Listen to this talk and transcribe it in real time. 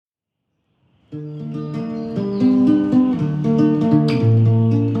Hey,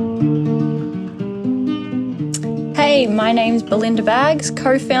 my name's Belinda Baggs,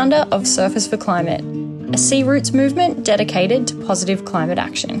 co-founder of Surfers for Climate, a sea roots movement dedicated to positive climate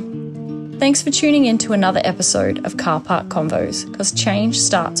action. Thanks for tuning in to another episode of Carpark Convos, because change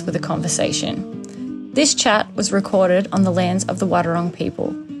starts with a conversation. This chat was recorded on the lands of the Wadawurrung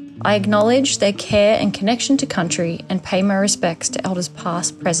people. I acknowledge their care and connection to country and pay my respects to elders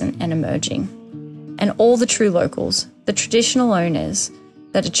past, present and emerging. And all the true locals, the traditional owners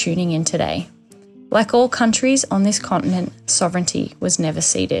that are tuning in today. Like all countries on this continent, sovereignty was never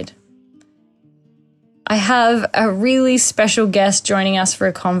ceded. I have a really special guest joining us for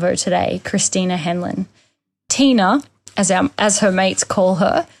a convo today, Christine Henline. Tina, as her mates call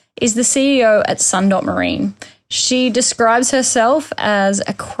her, is the CEO at Sun.Marine. She describes herself as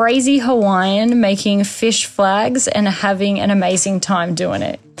a crazy Hawaiian making fish flags and having an amazing time doing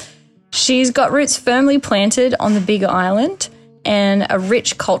it. She's got roots firmly planted on the Big Island and a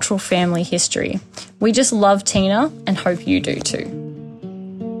rich cultural family history. We just love Tina and hope you do too.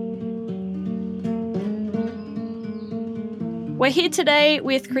 We're here today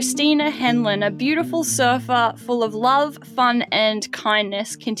with Christine Henline, a beautiful surfer full of love, fun and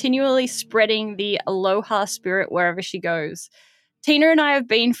kindness, continually spreading the aloha spirit wherever she goes. Tina and I have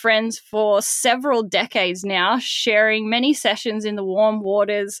been friends for several decades now, sharing many sessions in the warm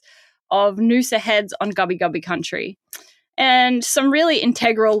waters of Noosa Heads on Gubbi Gubbi country, and some really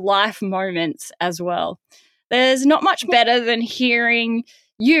integral life moments as well. There's not much better than hearing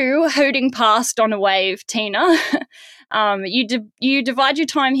you hooting past on a wave, Tina. You divide your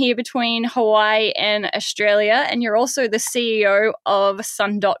time here between Hawaii and Australia, and you're also the CEO of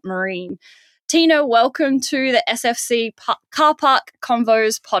Sun.Marine. Tina, welcome to the SFC Carpark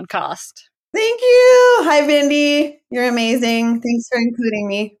Convos podcast. Thank you. Hi, Vindy. You're amazing. Thanks for including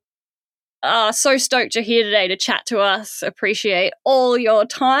me. So stoked you're here today to chat to us. Appreciate all your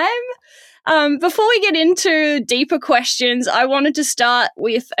time. Before we get into deeper questions, I wanted to start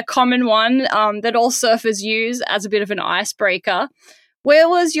with a common one that all surfers use as a bit of an icebreaker. Where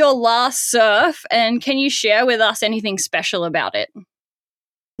was your last surf, and can you share with us anything special about it?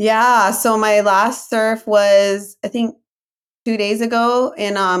 Yeah, so my last surf was, I think, 2 days ago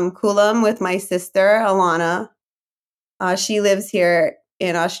in Coolum with my sister, Alana. She lives here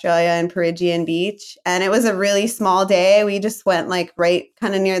in Australia in Perigian Beach. And it was a really small day. We just went like right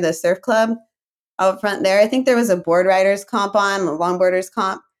kind of near the surf club out front there. I think there was a board riders comp on, a longboarders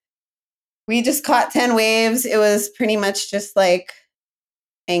comp. We just caught 10 waves. It was pretty much just like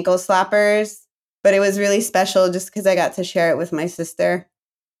ankle slappers, but it was really special just because I got to share it with my sister.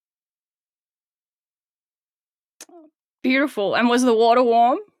 Beautiful. And was the water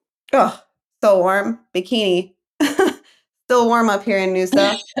warm? Oh, so warm. Bikini. Still warm up here in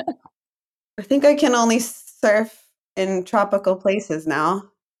Noosa. I think I can only surf in tropical places now.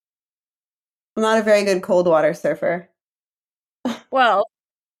 I'm not a very good cold water surfer. Well,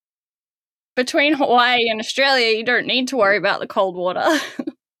 between Hawaii and Australia, you don't need to worry about the cold water.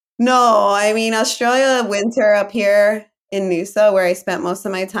 No, I mean, Australia winter up here in Noosa, where I spent most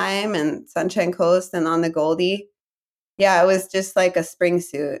of my time, and Sunshine Coast and on the Goldie. Yeah, it was just like a spring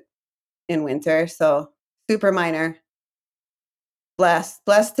suit in winter. So super minor.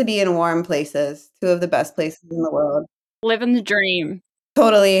 Blessed to be in warm places, two of the best places in the world. Living the dream.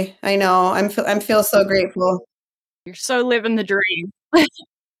 Totally. I know. I feel so grateful. You're so living the dream.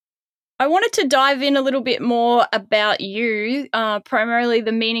 I wanted to dive in a little bit more about you, primarily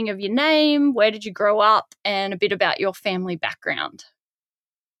the meaning of your name, where did you grow up, and a bit about your family background.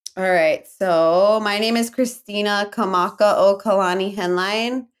 All right. So my name is Christina Kamaka o Kalani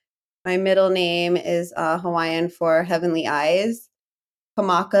Henline. My middle name is Hawaiian for heavenly eyes.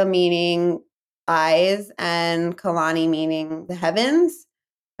 Kamaka meaning eyes and Kalani meaning the heavens.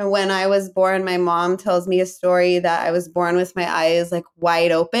 And when I was born, my mom tells me a story that I was born with my eyes like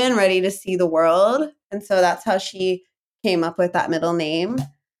wide open, ready to see the world. And so that's how she came up with that middle name.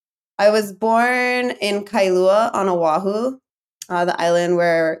 I was born in Kailua on Oahu, the island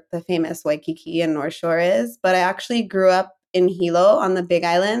where the famous Waikiki and North Shore is. But I actually grew up in Hilo on the Big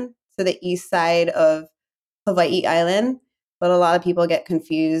Island, so the east side of Hawaii Island. But a lot of people get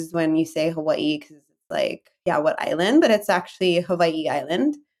confused when you say Hawaii because it's like, yeah, what island? But it's actually Hawaii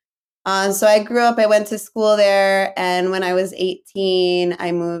Island. So I grew up, I went to school there. And when I was 18,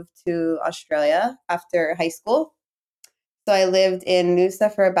 I moved to Australia after high school. So I lived in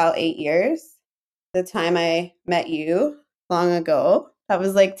Noosa for about 8 years. The time I met you long ago, that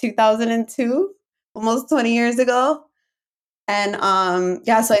was like 2002, almost 20 years ago. And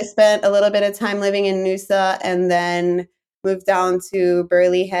so I spent a little bit of time living in Noosa and then moved down to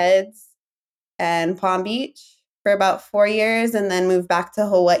Burleigh Heads and Palm Beach for about 4 years, and then moved back to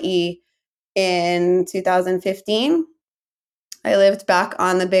Hawaii in 2015. I lived back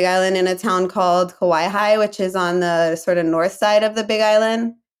on the Big Island in a town called Kauai, which is on the sort of north side of the Big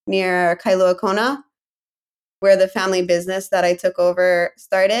Island near Kailua Kona, where the family business that I took over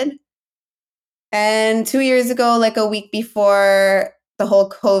started. And 2 years ago, like a week before the whole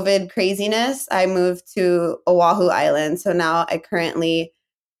COVID craziness, I moved to Oahu Island. So now I currently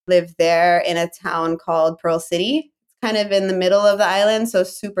live there in a town called Pearl City. It's kind of in the middle of the island, so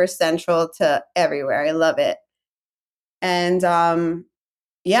super central to everywhere. I love it. And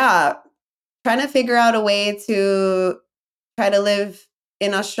yeah, trying to figure out a way to try to live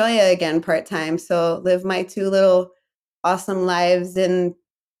in Australia again part time. So live my two little awesome lives in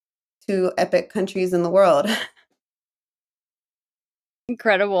two epic countries in the world.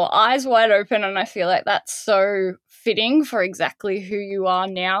 Incredible. Eyes wide open, and I feel like that's so fitting for exactly who you are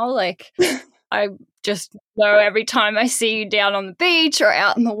now. Like, I just know every time I see you down on the beach or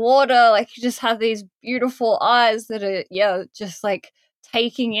out in the water, like, you just have these beautiful eyes that are, yeah, just like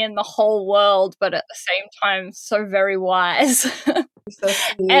taking in the whole world, but at the same time, so very wise So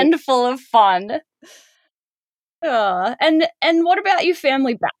sweet. and full of fun. And what about your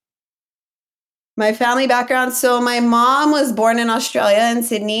family back? My family background. So my mom was born in Australia in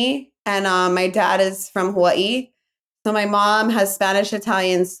Sydney, and my dad is from Hawaii. So my mom has Spanish,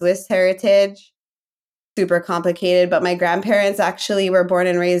 Italian, Swiss heritage. Super complicated, but my grandparents actually were born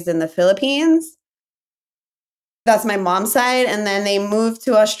and raised in the Philippines. That's my mom's side, and then they moved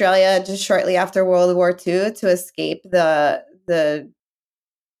to Australia just shortly after World War II to escape the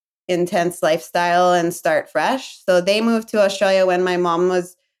intense lifestyle and start fresh. So they moved to Australia when my mom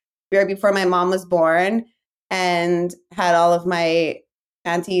was right before my mom was born, and had all of my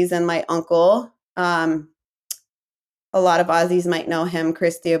aunties and my uncle. A lot of Aussies might know him,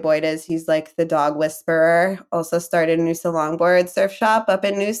 Chris Diaboides. He's like the dog whisperer. Also started Noosa Longboard Surf Shop up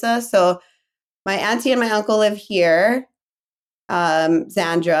in Noosa. So my auntie and my uncle live here,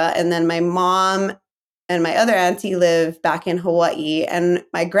 Zandra, and then my mom and my other auntie live back in Hawaii. And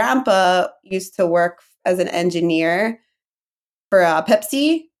my grandpa used to work as an engineer for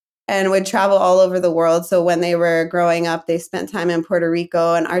Pepsi and would travel all over the world. So when they were growing up, they spent time in Puerto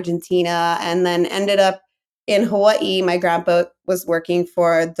Rico and Argentina, and then ended up in Hawaii. My grandpa was working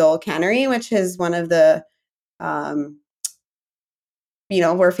for Dole Cannery, which is one of the,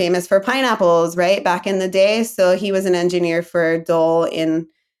 we're famous for pineapples, right? Back in the day. So he was an engineer for Dole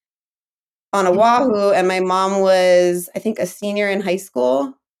on Oahu, and my mom was, I think, a senior in high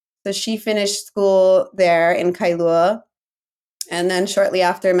school. So she finished school there in Kailua, and then shortly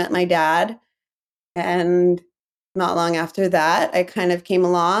after met my dad. And not long after that, I kind of came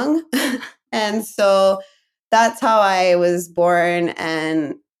along. And so that's how I was born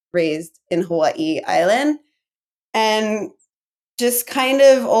and raised in Hawaii Island. And just kind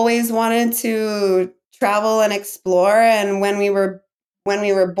of always wanted to travel and explore. And when we were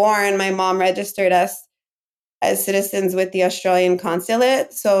born, my mom registered us as citizens with the Australian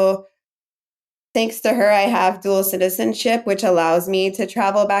consulate. So thanks to her, I have dual citizenship, which allows me to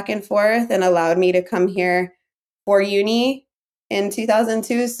travel back and forth and allowed me to come here for uni in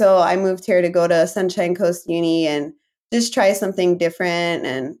 2002. So I moved here to go to Sunshine Coast Uni and just try something different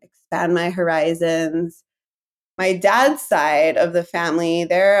and expand my horizons. My dad's side of the family,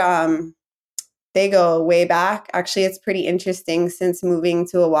 they go way back. Actually, it's pretty interesting. Since moving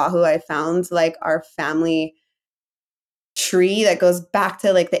to Oahu, I found like our family tree that goes back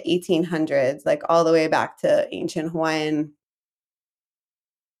to like the 1800s, like all the way back to ancient Hawaiian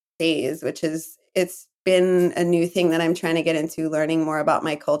days, it's been a new thing that I'm trying to get into, learning more about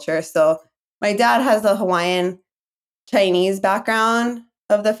my culture. So my dad has the Hawaiian Chinese background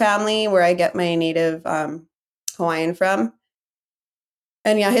of the family, where I get my native Hawaiian from.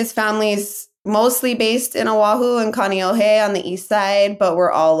 And yeah, his family's mostly based in Oahu and Kaneohe on the east side, but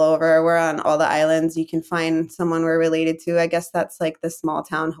we're all over. We're on all the islands. You can find someone we're related to. I guess that's like the small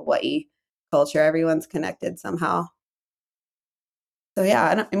town Hawaii culture. Everyone's connected somehow. So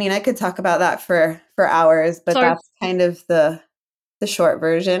yeah, I could talk about that for hours, but So that's kind of the short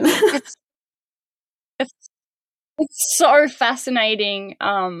version. it's it's it's so fascinating,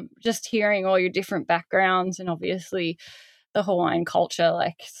 just hearing all your different backgrounds, and obviously the Hawaiian culture.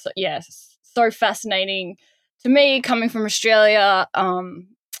 Like, so, yes, so fascinating to me coming from Australia.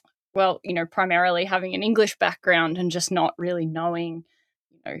 Well, primarily having an English background and just not really knowing,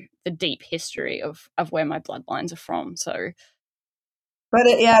 the deep history of where my bloodlines are from. So, But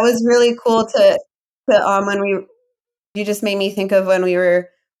it was really cool to when you just made me think of when we were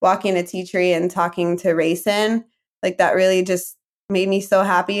walking to Tea Tree and talking to Rayson. Like that really just made me so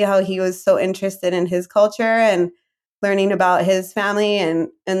happy how he was so interested in his culture and learning about his family, and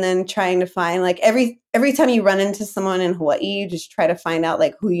then trying to find like every time you run into someone in Hawaii, you just try to find out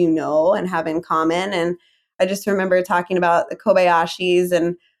like who you know and have in common. And I just remember talking about the Kobayashis,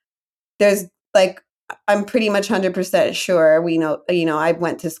 and there's like I'm pretty much 100% sure we know, I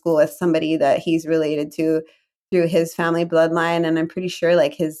went to school with somebody that he's related to through his family bloodline, and I'm pretty sure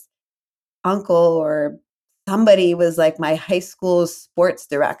like his uncle or somebody was like my high school sports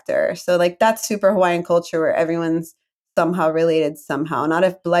director. So like that's super Hawaiian culture where everyone's somehow related somehow, not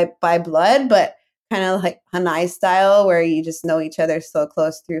if by blood, but kind of like Hanai style where you just know each other so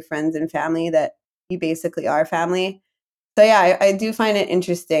close through friends and family that you basically are family. So yeah, I do find it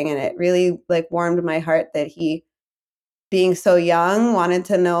interesting, and it really like warmed my heart that he, being so young, wanted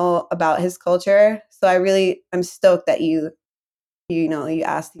to know about his culture. So I'm stoked that you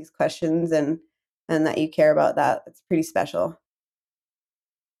ask these questions, and that you care about that. It's pretty special.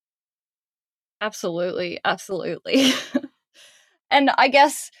 Absolutely, absolutely. And I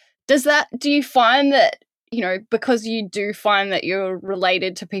guess, do you find that, because you do find that you're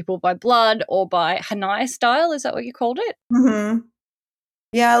related to people by blood or by Hanai style, is that what you called it? Mhm.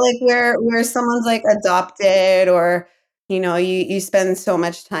 Yeah, like where someone's like adopted, or you spend so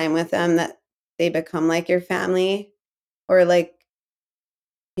much time with them that they become like your family, or like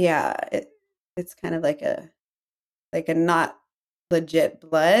yeah, it's kind of like a not legit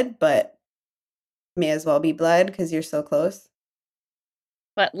blood, but may as well be blood because you're so close.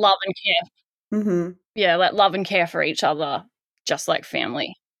 Let love and care. Mhm. Yeah, let love and care for each other, just like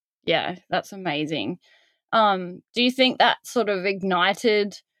family. Yeah, that's amazing. Do you think that sort of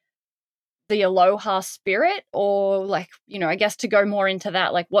ignited the aloha spirit, or like, I guess to go more into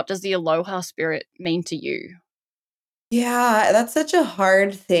that, like what does the aloha spirit mean to you? Yeah, that's such a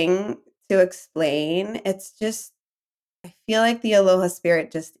hard thing to explain. It's just I feel like the aloha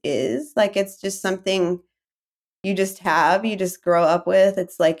spirit just is. Like it's just something you just have, you just grow up with.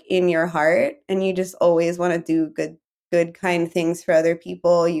 It's like in your heart, and you just always want to do good kind things for other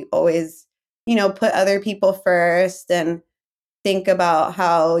people. You always, put other people first and think about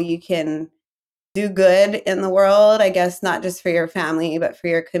how you can do good in the world, I guess not just for your family, but for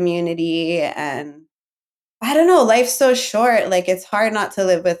your community. And I don't know, life's so short. Like it's hard not to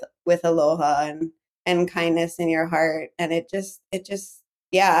live with aloha and kindness in your heart. And it just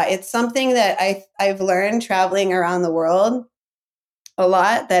yeah, it's something that I've learned traveling around the world a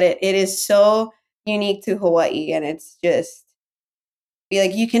lot, that it is so unique to Hawaii, and it's just be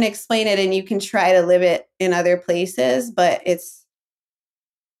like you can explain it and you can try to live it in other places, but it's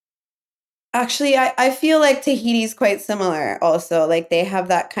actually I feel like Tahiti's quite similar also. Like they have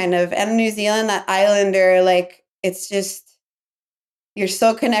that kind of, and New Zealand, that islander, like it's just you're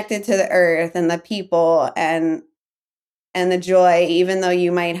so connected to the earth and the people and the joy, even though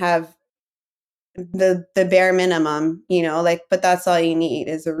you might have the bare minimum, like, but that's all you need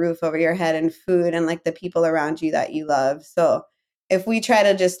is a roof over your head and food and like the people around you that you love. So if we try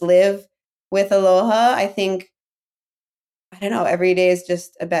to just live with aloha, I think, I don't know, every day is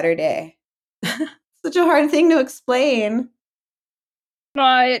just a better day. Such a hard thing to explain.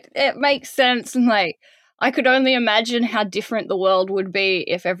 No, it makes sense, and like I could only imagine how different the world would be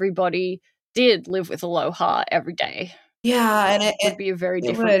if everybody did live with aloha every day. Yeah, and It it, would it be a very it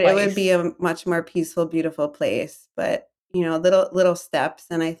different would it would be place. a much more peaceful, beautiful place. But little steps,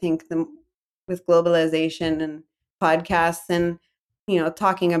 and I think with globalization and podcasts and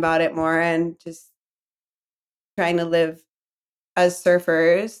talking about it more, and just trying to live as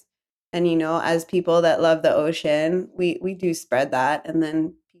surfers, and as people that love the ocean, we do spread that, and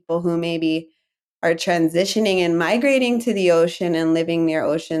then people who maybe are transitioning and migrating to the ocean and living near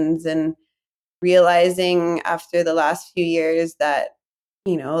oceans, and realizing after the last few years that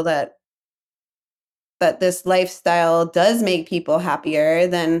you know that this lifestyle does make people happier,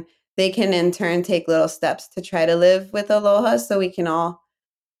 then they can in turn take little steps to try to live with aloha, so we can all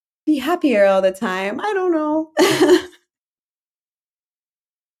be happier all the time. I don't know.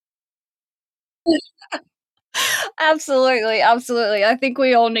 Absolutely, absolutely. I think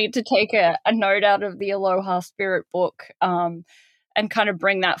we all need to take a note out of the Aloha Spirit book, and kind of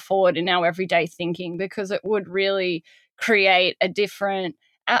bring that forward in our everyday thinking, because it would really create a different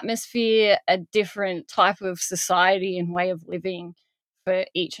atmosphere, a different type of society and way of living for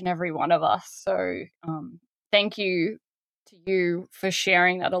each and every one of us. So, thank you to you for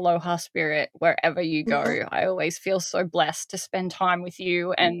sharing that Aloha spirit wherever you go. I always feel so blessed to spend time with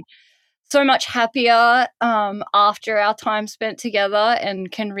you, and so much happier after our time spent together,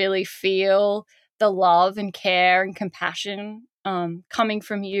 and can really feel the love and care and compassion coming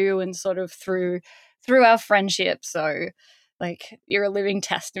from you, and sort of through our friendship. So Like, you're a living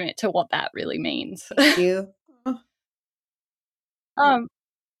testament to what that really means. Thank you.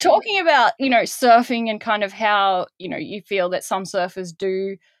 Talking about, surfing and kind of how, you feel that some surfers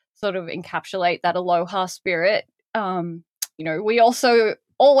do sort of encapsulate that aloha spirit. We also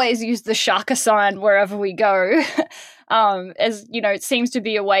always use the shaka sign wherever we go. As it seems to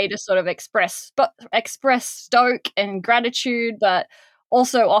be a way to sort of express stoke and gratitude, but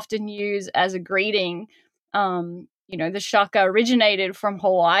also often use as a greeting. The shaka originated from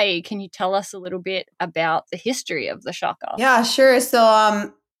Hawaii. Can you tell us a little bit about the history of the shaka? Yeah, sure. So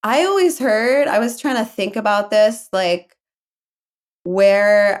I always heard, I was trying to think about this, like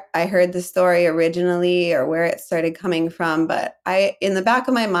where I heard the story originally or where it started coming from, but in the back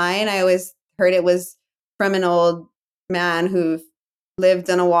of my mind, I always heard it was from an old man who lived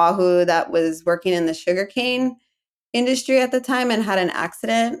on Oahu that was working in the sugarcane industry at the time and had an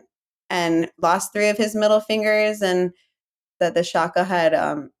accident and lost 3 of his middle fingers, and that the shaka had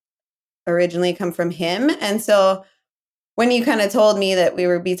originally come from him. And so when you kind of told me that we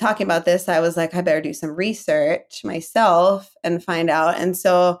would be talking about this, I was like, I better do some research myself and find out. And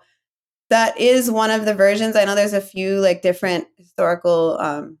so that is one of the versions. I know there's a few like different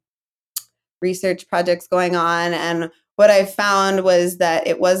historical research projects going on. And what I found was that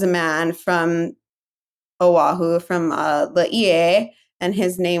it was a man from Oahu, from Laie, and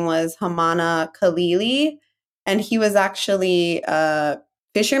his name was Hamana Kalili. And he was actually a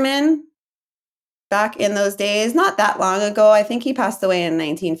fisherman back in those days, not that long ago. I think he passed away in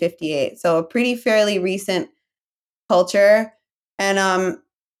 1958. So a pretty fairly recent culture. And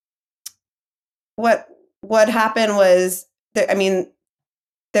what happened was,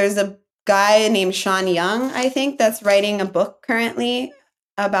 there's a guy named Sean Young, I think, that's writing a book currently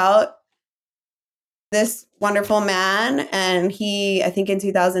about this wonderful man. And he, I think in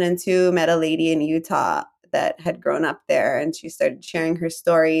 2002, met a lady in Utah that had grown up there, and she started sharing her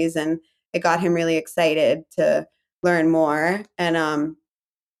stories, and it got him really excited to learn more. And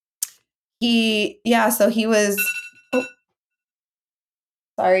so he was, oh,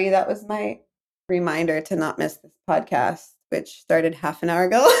 sorry, that was my reminder to not miss this podcast, which started half an hour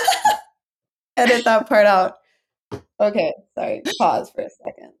ago. Edit that part out. Okay, sorry, pause for a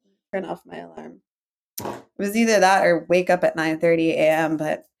second. Turn off my alarm. It was either that or wake up at 9:30 a.m.,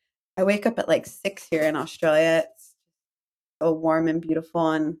 but I wake up at like 6 here in Australia. It's so warm and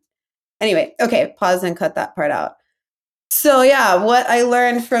beautiful. And anyway, okay, pause and cut that part out. So yeah, what I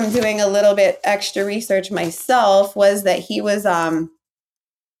learned from doing a little bit extra research myself was that he was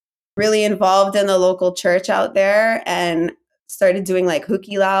really involved in the local church out there and started doing like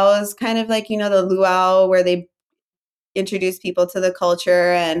hukilaus, kind of like, the luau where they introduce people to the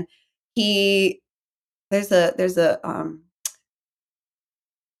culture. And there's a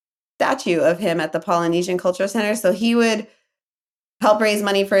statue of him at the Polynesian Cultural Center. So he would help raise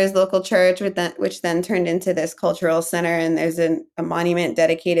money for his local church, which then turned into this cultural center. And there's a monument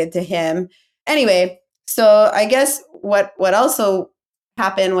dedicated to him. Anyway, so I guess what also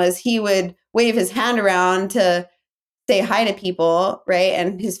happened was he would wave his hand around to say hi to people, right?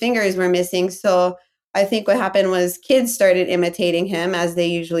 And his fingers were missing. So I think what happened was kids started imitating him, as they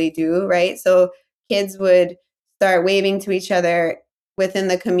usually do, right? So kids would start waving to each other within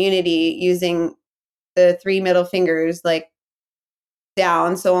the community using the 3 middle fingers, like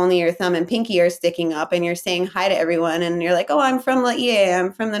down, so only your thumb and pinky are sticking up, and you're saying hi to everyone, and you're like, oh, I'm from Laie,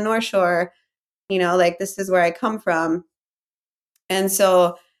 I'm from the North Shore, like this is where I come from. And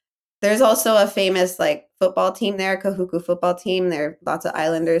so there's also a famous like football team there, Kahuku football team. There are lots of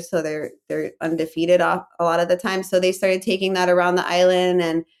islanders, so they're undefeated off a lot of the time. So they started taking that around the island,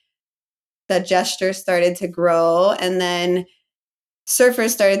 and the gesture started to grow. And then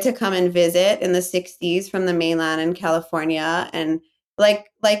surfers started to come and visit in the 60s from the mainland in California. And like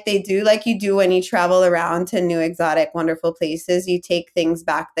you do when you travel around to new, exotic, wonderful places, you take things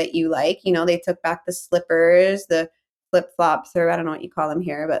back that you like. They took back the slippers, the flip-flops, or I don't know what you call them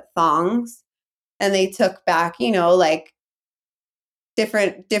here, but thongs. And they took back, like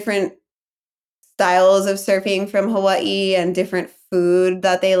different styles of surfing from Hawaii and different food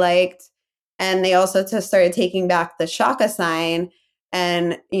that they liked. And they also just started taking back the shaka sign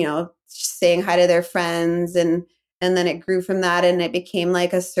and, saying hi to their friends. And then it grew from that, and it became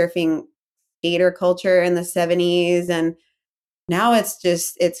like a surfing skater culture in the 70s. And now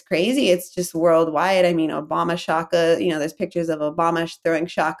it's crazy. It's just worldwide. I mean, Obama shaka, there's pictures of Obama throwing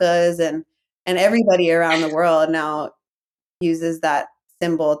shakas, and everybody around the world now uses that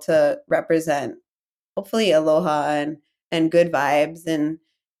symbol to represent hopefully aloha and good vibes. And,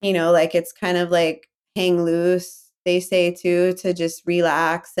 like it's kind of like hang loose, they say too, to just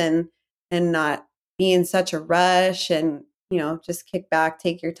relax and not be in such a rush. And, just kick back,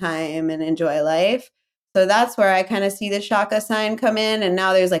 take your time and enjoy life. So that's where I kind of see the shaka sign come in. And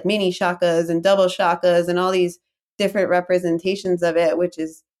now there's like mini shakas and double shakas and all these different representations of it, which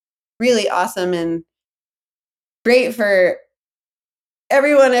is really awesome and great for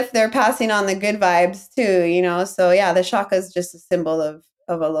everyone if they're passing on the good vibes too. So yeah, the shaka is just a symbol of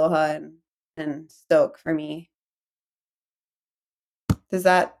aloha and stoke for me. How's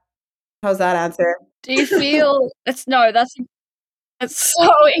that answer? Do you feel that's so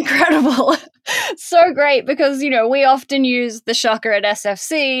incredible. So great because, we often use the shaka at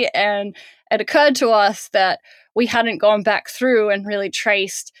SFC, and it occurred to us that we hadn't gone back through and really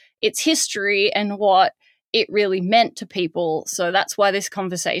traced its history and what it really meant to people. So that's why this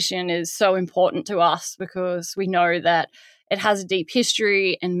conversation is so important to us, because we know that it has a deep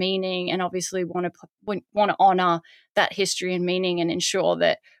history and meaning, and obviously want to honor that history and meaning and ensure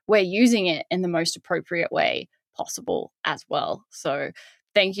that we're using it in the most appropriate way possible as well. So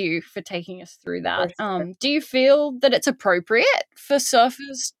thank you for taking us through that. Sure. Do you feel that it's appropriate for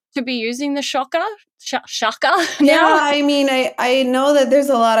surfers to be using the shaka Yeah, now? I mean, I know that there's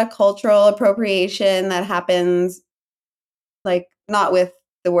a lot of cultural appropriation that happens, like not with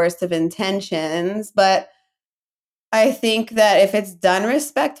the worst of intentions, but I think that if it's done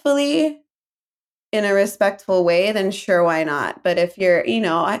respectfully, in a respectful way, then sure, why not? But if you're,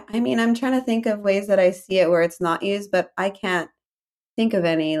 I mean, I'm trying to think of ways that I see it where it's not used, but I can't think of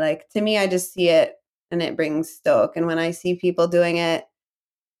any. Like, to me, I just see it and it brings stoke. And when I see people doing it,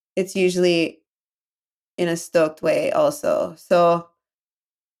 it's usually in a stoked way also. So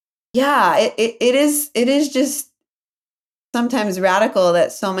yeah, it is just sometimes radical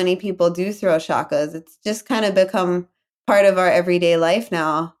that so many people do throw shakas. It's just kind of become part of our everyday life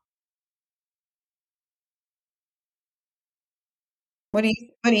now. What do you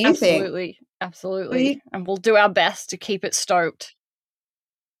think? Absolutely. What do you Absolutely. And we'll do our best to keep it stoked.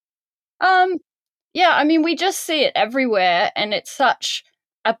 Um, yeah, I mean, we just see it everywhere, and it's such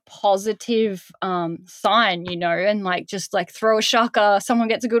a positive sign, and like just like throw a shaka, someone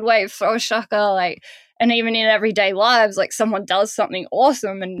gets a good wave, throw a shaka, like, and even in everyday lives, like someone does something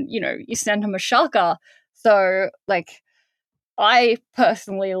awesome, and you send them a shaka. So like, I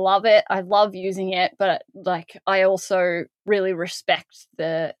personally love it. I love using it, but like I also really respect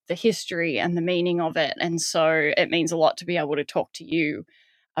the history and the meaning of it, and so it means a lot to be able to talk to you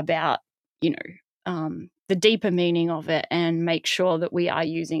about the deeper meaning of it and make sure that we are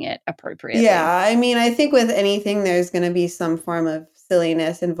using it Yeah, appropriately. I mean, I think with anything, there's going to be some form of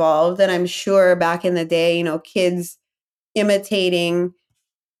silliness involved. And I'm sure back in the day, kids imitating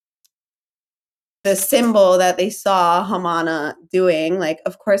the symbol that they saw Hamana doing, like,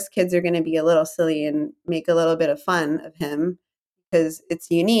 of course, kids are going to be a little silly and make a little bit of fun of him because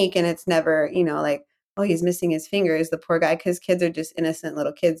it's unique and it's never, like, oh, he's missing his fingers, the poor guy, because kids are just innocent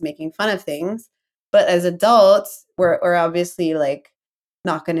little kids making fun of things. But as adults, we're obviously like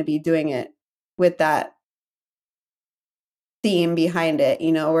not going to be doing it with that theme behind it.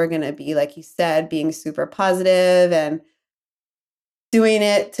 We're going to be, like you said, being super positive and doing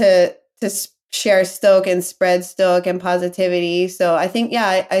it to share stoke and spread stoke and positivity. So I think,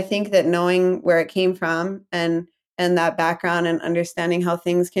 yeah, I think that knowing where it came from and that background and understanding how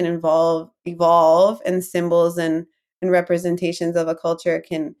things can evolve and symbols and representations of a culture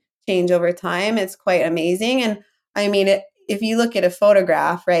can change over time, it's quite amazing. And I mean, if you look at a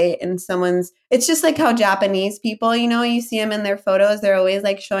photograph, right, and it's just like how Japanese people, you see them in their photos, they're always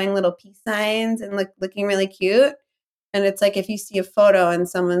like showing little peace signs and looking really cute. And it's like if you see a photo and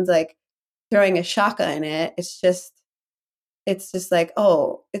someone's like throwing a shaka in it, it's just like,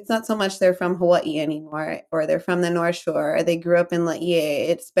 oh, it's not so much they're from Hawaii anymore, or they're from the North Shore, or they grew up in Laie.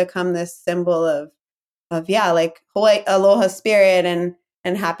 It's become this symbol of yeah, like Hawaii aloha spirit and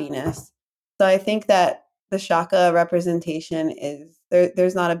happiness. So I think that the shaka representation is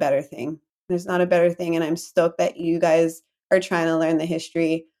there's not a better thing. There's not a better thing, and I'm stoked that you guys are trying to learn the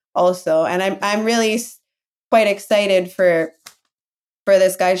history also. And I'm really quite excited for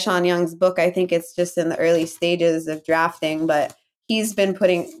this guy Sean Young's book. I think it's just in the early stages of drafting, but he's been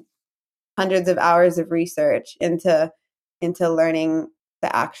putting hundreds of hours of research into learning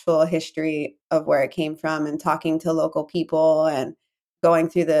the actual history of where it came from and talking to local people and going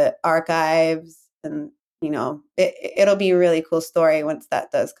through the archives. And it'll be a really cool story once that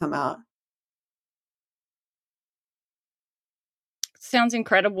does come out. Sounds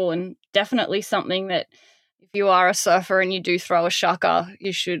incredible, and definitely something that if you are a surfer and you do throw a shaka,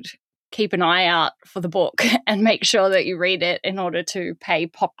 you should keep an eye out for the book and make sure that you read it in order to pay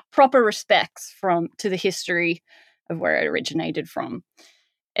proper respects to the history of where it originated from.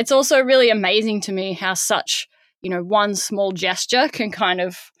 It's also really amazing to me how such one small gesture can kind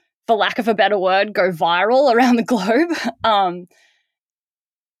of, for lack of a better word, go viral around the globe.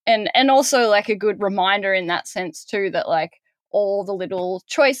 And also like a good reminder in that sense too, that like all the little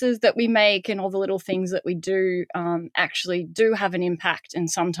choices that we make and all the little things that we do actually do have an impact, and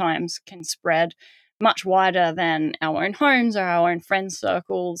sometimes can spread much wider than our own homes or our own friends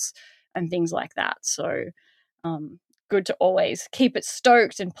circles and things like that. So good to always keep it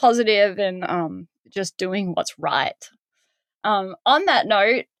stoked and positive and just doing what's right. On that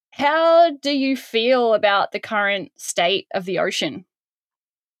note, how do you feel about the current state of the ocean?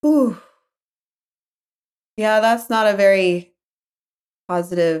 Ooh. Yeah, that's not a very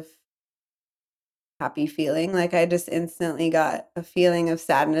positive, happy feeling. Like I just instantly got a feeling of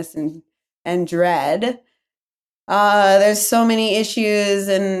sadness and dread. There's so many issues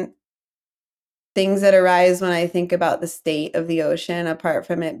and things that arise when I think about the state of the ocean, apart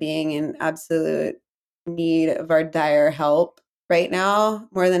from it being in absolute need of our dire help right now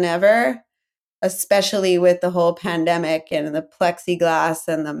more than ever, especially with the whole pandemic and the plexiglass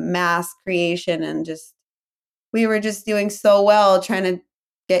and the mask creation. And just, we were just doing so well trying to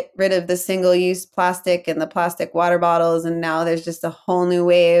get rid of the single use plastic and the plastic water bottles. And now there's just a whole new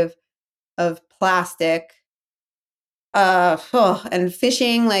wave of plastic. And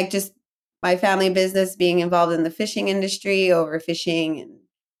fishing, like just my family business being involved in the fishing industry, overfishing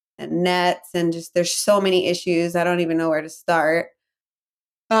and nets, and just there's so many issues. I don't even know where to start.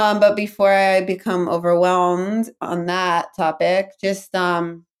 But before I become overwhelmed on that topic, just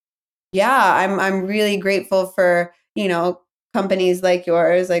yeah, I'm really grateful for, companies like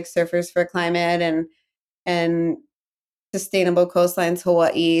yours, like Surfers for Climate and Sustainable Coastlines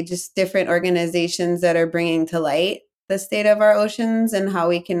Hawaii, just different organizations that are bringing to light the state of our oceans and how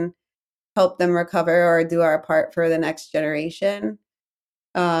we can help them recover or do our part for the next generation.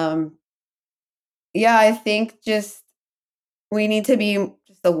 Um, yeah, I think just we need to be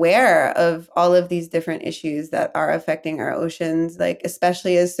just aware of all of these different issues that are affecting our oceans, like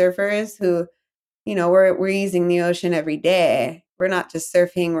especially as surfers who, we're using the ocean every day. We're not just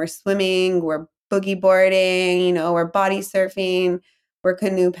surfing, we're swimming, we're boogie boarding, we're body surfing, we're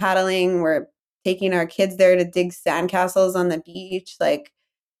canoe paddling, we're taking our kids there to dig sandcastles on the beach. Like,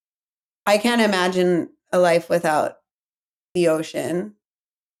 I can't imagine a life without the ocean.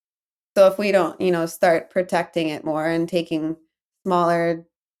 So if we don't, start protecting it more and taking smaller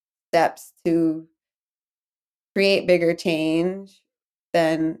steps to create bigger change,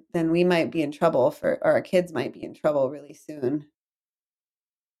 then we might be in trouble or our kids might be in trouble really soon.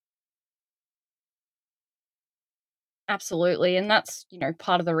 Absolutely. And that's,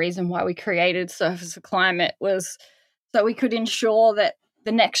 part of the reason why we created Surfers for Climate, was so we could ensure that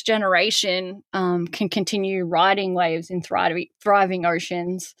the next generation can continue riding waves in thriving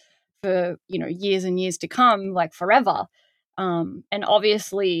oceans for, years and years to come, like forever. And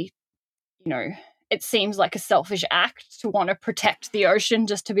obviously, it seems like a selfish act to want to protect the ocean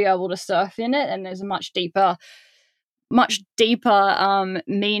just to be able to surf in it. And there's a much deeper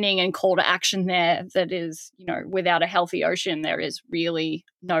meaning and call to action there that is, without a healthy ocean, there is really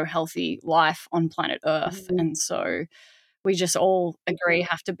no healthy life on planet Earth. Mhm. And so we just all agree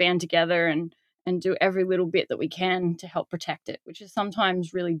have to band together and do every little bit that we can to help protect it, which is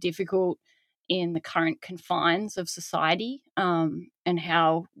sometimes really difficult in the current confines of society, and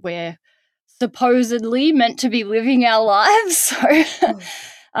how we're supposedly meant to be living our lives. So,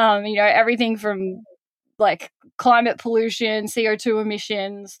 everything from like climate pollution, CO2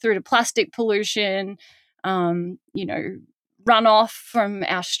 emissions, through to plastic pollution, runoff from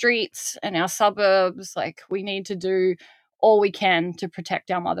our streets and our suburbs. Like, we need to do all we can to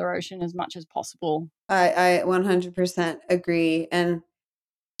protect our Mother Ocean as much as possible. I 100% agree. And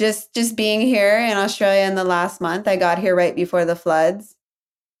just being here in Australia in the last month, I got here right before the floods,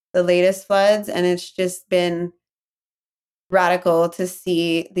 the latest floods, and it's just been radical to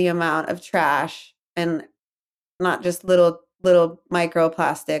see the amount of trash, and not just little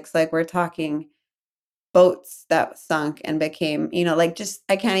microplastics. Like, we're talking boats that sunk and became, like, just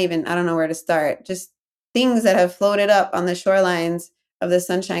I don't know where to start. Just things that have floated up on the shorelines of the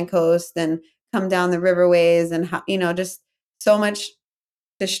Sunshine Coast and come down the riverways, and how, just so much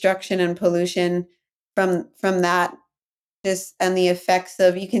destruction and pollution from that, just, and the effects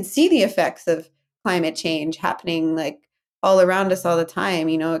of, you can see the effects of climate change happening like all around us all the time,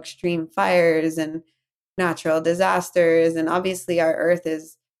 extreme fires and natural disasters. And obviously our earth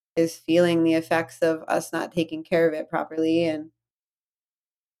is feeling the effects of us not taking care of it properly.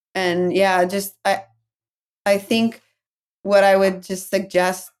 And yeah, just I think what I would just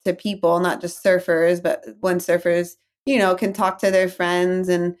suggest to people, not just surfers, but when surfers, can talk to their friends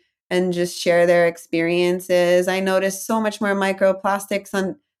and just share their experiences. I noticed so much more microplastics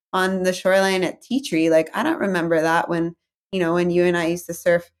on the shoreline at Tea Tree. Like, I don't remember that when, when you and I used to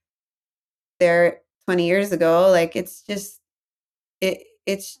surf there 20 years ago. Like, it's just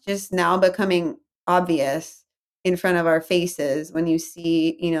now becoming obvious in front of our faces when you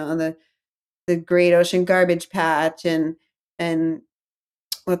see, the Great Ocean Garbage Patch and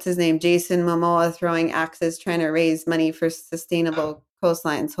what's his name, Jason Momoa throwing axes trying to raise money for sustainable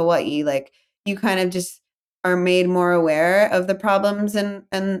coastlines, Hawaii. Like, you kind of just are made more aware of the problems and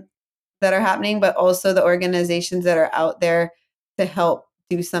that are happening, but also the organizations that are out there to help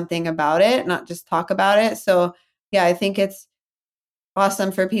do something about it, not just talk about it. So yeah, I think it's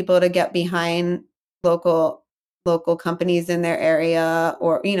awesome for people to get behind local companies in their area,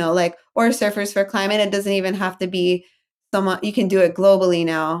 or or Surfers for Climate. It doesn't even have to be someone, you can do it globally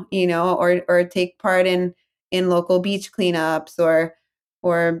now, or take part in local beach cleanups,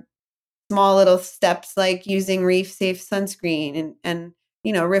 or small little steps like using reef safe sunscreen, and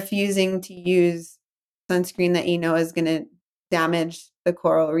refusing to use sunscreen that is going to damage the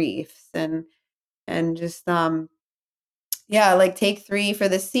coral reefs, and just yeah, like take 3 for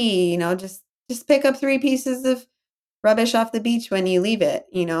the sea, just pick up 3 pieces of rubbish off the beach when you leave it,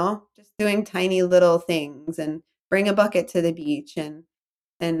 just doing tiny little things, and bring a bucket to the beach, and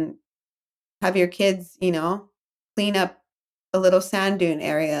have your kids, clean up a little sand dune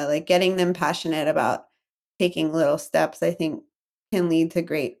area, like getting them passionate about taking little steps, I think can lead to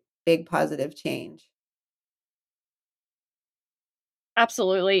great big positive change.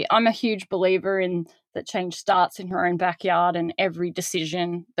 Absolutely. I'm a huge believer in that change starts in your own backyard, and every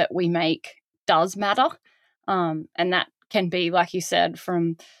decision that we make does matter. And that can be, like you said,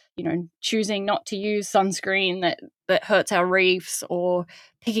 from choosing not to use sunscreen that hurts our reefs, or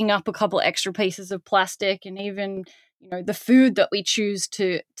picking up a couple extra pieces of plastic, and even the food that we choose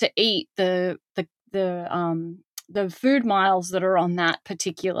to eat, the food miles that are on that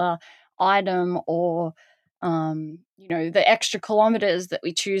particular item, or the extra kilometers that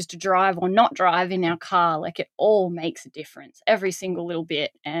we choose to drive or not drive in our car. Like, it all makes a difference, every single little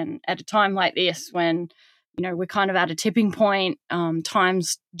bit. And at a time like this, when we're kind of at a tipping point,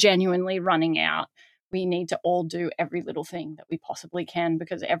 time's genuinely running out, we need to all do every little thing that we possibly can,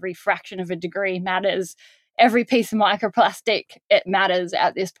 because every fraction of a degree matters. Every piece of microplastic, it matters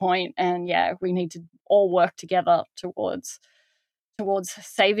at this point. And yeah, we need to all work together towards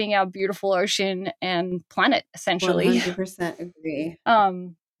saving our beautiful ocean and planet, essentially. 100% agree.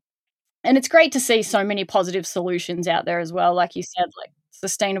 And it's great to see so many positive solutions out there as well. Like you said, like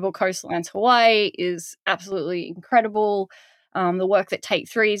Sustainable Coastlines Hawaii is absolutely incredible. The work that Take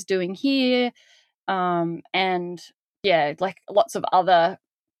 3 is doing here, and yeah, like lots of other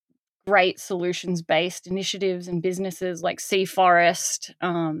great solutions-based initiatives and businesses like Sea Forest,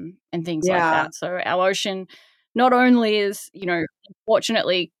 and things like Yeah, that. So our ocean not only is,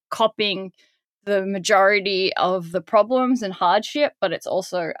 unfortunately copping the majority of the problems and hardship, but it's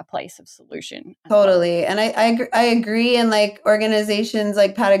also a place of solution as well. totally. And I agree. And like organizations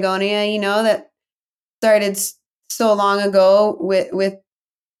like Patagonia, that started so long ago with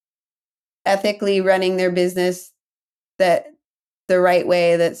ethically running their business, that the right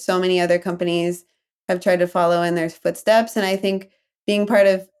way, that so many other companies have tried to follow in their footsteps. And I think being part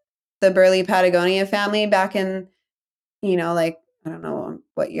of the Burley Patagonia family back in, like, I don't know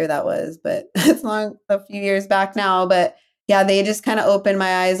what year that was, but it's a few years back now. But yeah, they just kind of opened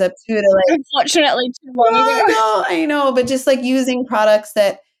my eyes up too to like, Unfortunately, too long ago. I know, but just like using products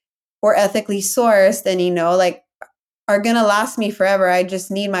that were ethically sourced and, like are going to last me forever. I just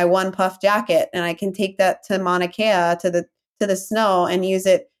need my one puff jacket, and I can take that to Mauna Kea, to the snow, and use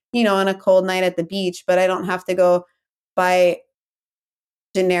it, on a cold night at the beach, but I don't have to go buy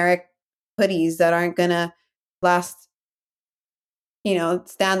generic hoodies that aren't going to last,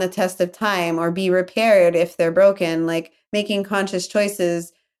 stand the test of time or be repaired if they're broken. Like, making conscious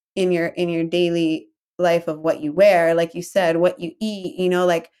choices in your daily life of what you wear, like you said, what you eat,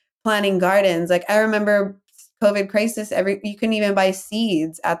 like planting gardens. Like, I remember COVID crisis, you couldn't even buy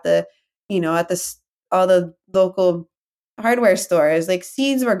seeds at the, at all the local hardware stores. Like,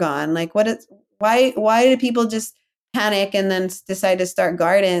 seeds were gone. Like, why did people just panic and then decide to start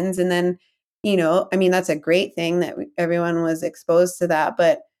gardens? And then, I mean, that's a great thing that everyone was exposed to that,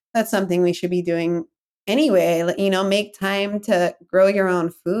 but that's something we should be doing anyway. Make time to grow your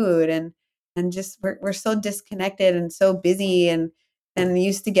own food, and just we're so disconnected and so busy, and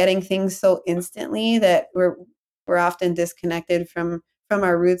used to getting things so instantly, that we're often disconnected from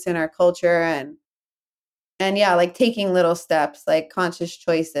our roots and our culture, and yeah, like taking little steps, like conscious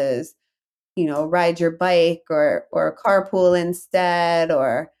choices, ride your bike, or carpool instead,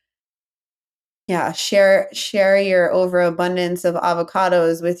 or share your overabundance of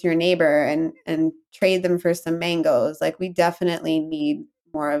avocados with your neighbor and trade them for some mangoes. Like we definitely need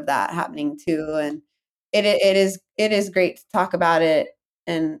more of that happening too. And it is great to talk about it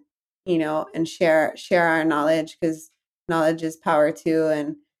and and share our knowledge, because knowledge is power too.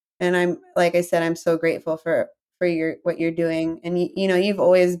 And I'm, like I said, I'm so grateful for your what you're doing. And you've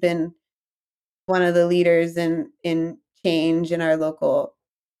always been one of the leaders in change in our local,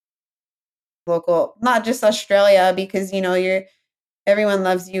 not just Australia, because you're everyone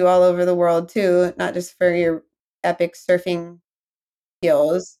loves you all over the world too, not just for your epic surfing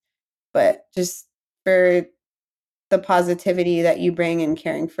skills, but just for the positivity that you bring in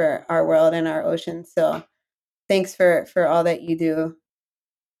caring for our world and our ocean. So thanks for all that you do,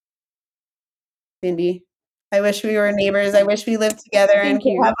 Cindy. I wish we were neighbors. I wish we lived together and Thank could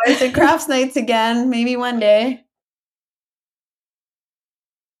you. have arts and crafts nights again, maybe one day.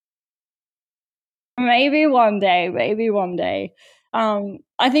 Maybe one day, maybe one day.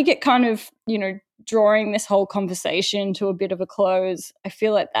 I think it kind of, drawing this whole conversation to a bit of a close, I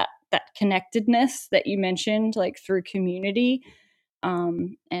feel like that connectedness that you mentioned, like through community,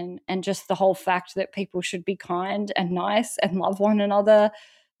 and just the whole fact that people should be kind and nice and love one another,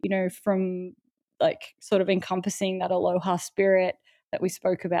 from like sort of encompassing that aloha spirit that we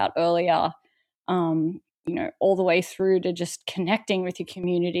spoke about earlier. All the way through to just connecting with your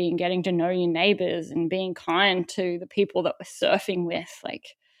community and getting to know your neighbors and being kind to the people that we're surfing with.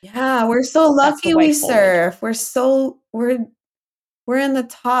 Like, Yeah, we're so that's the lucky way we forward. surf. We're in the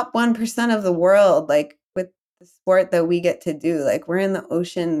top 1% of the world, like with the sport that we get to do. Like we're in the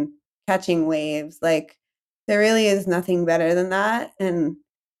ocean catching waves. Like there really is nothing better than that. And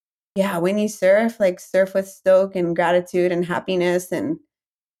yeah, when you surf, like surf with stoke and gratitude and happiness, and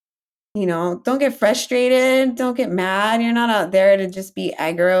don't get frustrated, don't get mad. You're not out there to just be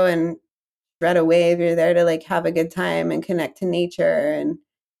aggro and shred a wave. You're there to like have a good time and connect to nature and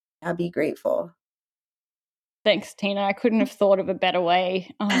be grateful. Thanks, Tina. I couldn't have thought of a better way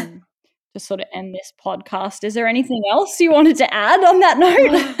to sort of end this podcast. Is there anything else you wanted to add on that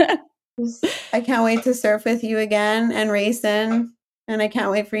note? I can't wait to surf with you again and race in. And I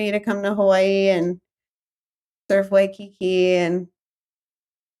can't wait for you to come to Hawaii and surf Waikiki and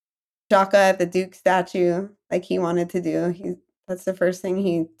shaka at the Duke statue like he wanted to do. That's the first thing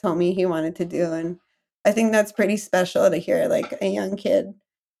he told me he wanted to do. And I think that's pretty special to hear, like a young kid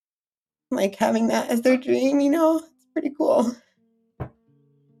like having that as their dream, It's pretty cool.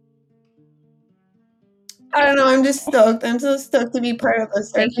 I don't know, I'm just stoked. I'm so stoked to be part of a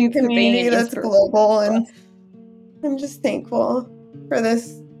Thank you surfing for being community an that's inspiration global, to and us. I'm just thankful for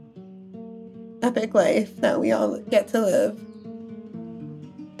this epic life that we all get to live.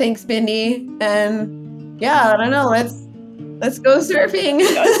 Thanks, Bindi. And yeah, I don't know, let's go surfing.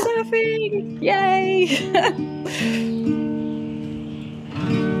 Go surfing! Yay!